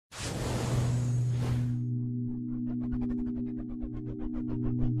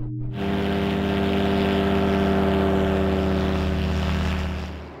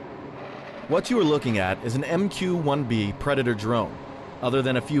What you are looking at is an MQ-1B Predator drone. Other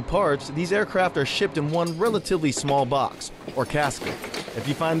than a few parts, these aircraft are shipped in one relatively small box, or casket. If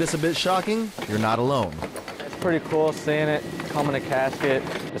you find this a bit shocking, you're not alone. It's pretty cool seeing it come in a casket.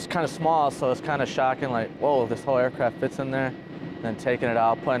 It's kind of small, so it's kind of shocking, like, whoa, this whole aircraft fits in there. And then taking it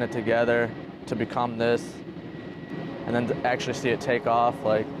out, putting it together to become this, and then to actually see it take off,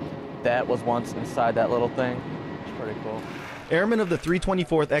 like that was once inside that little thing. It's pretty cool. Airmen of the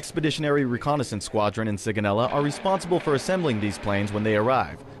 324th Expeditionary Reconnaissance Squadron in Sigonella are responsible for assembling these planes when they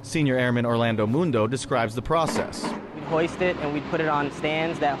arrive. Senior Airman Orlando Mundo describes the process. We'd hoist it and we'd put it on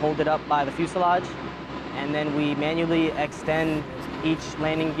stands that hold it up by the fuselage, and then we manually extend each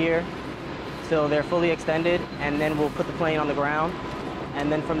landing gear so they're fully extended, and then we'll put the plane on the ground, and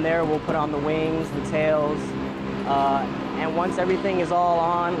then from there we'll put on the wings, the tails, and once everything is all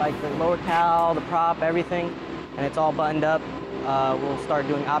on, like the lower cowl, the prop, everything, and it's all buttoned up, we'll start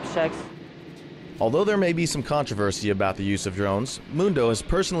doing ops checks. Although there may be some controversy about the use of drones, Mundo has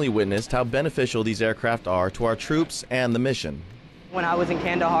personally witnessed how beneficial these aircraft are to our troops and the mission. When I was in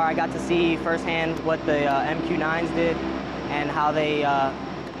Kandahar, I got to see firsthand what the MQ-9s did and how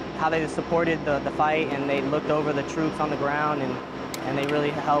they supported the fight, and they looked over the troops on the ground, and they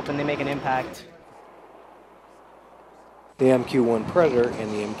really help and they make an impact. The MQ-1 Predator and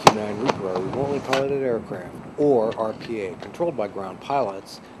the MQ-9 Reaper are remotely piloted aircraft, or RPA, controlled by ground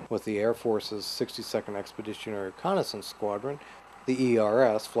pilots, with the Air Force's 62nd Expeditionary Reconnaissance Squadron. The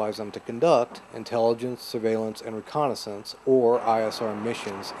ERS flies them to conduct intelligence, surveillance, and reconnaissance, or ISR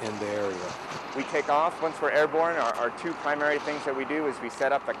missions in the area. We take off. Once we're airborne, our two primary things that we do is we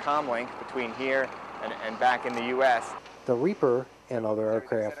set up the comm link between here and back in the U.S. The Reaper and other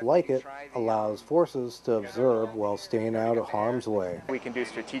aircraft like it allows forces to observe while staying out of harm's way. We can do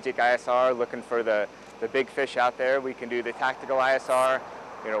strategic ISR, looking for the big fish out there. We can do the tactical ISR,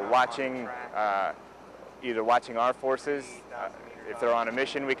 watching either watching our forces. If they're on a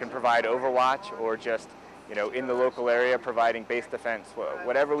mission, we can provide overwatch, or just in the local area providing base defense.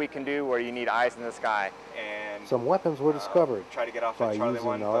 Whatever we can do where you need eyes in the sky. And some weapons were discovered by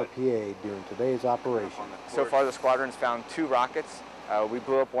using the RPA during today's operation. So far the squadron's found 2 rockets. We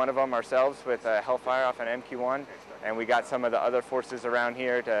blew up one of them ourselves with Hellfire off an MQ-1, and we got some of the other forces around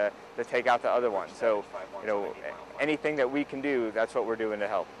here to take out the other one. So anything that we can do, that's what we're doing to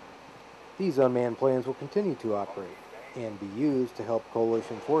help. These unmanned planes will continue to operate and be used to help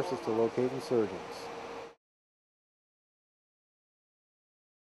coalition forces to locate insurgents.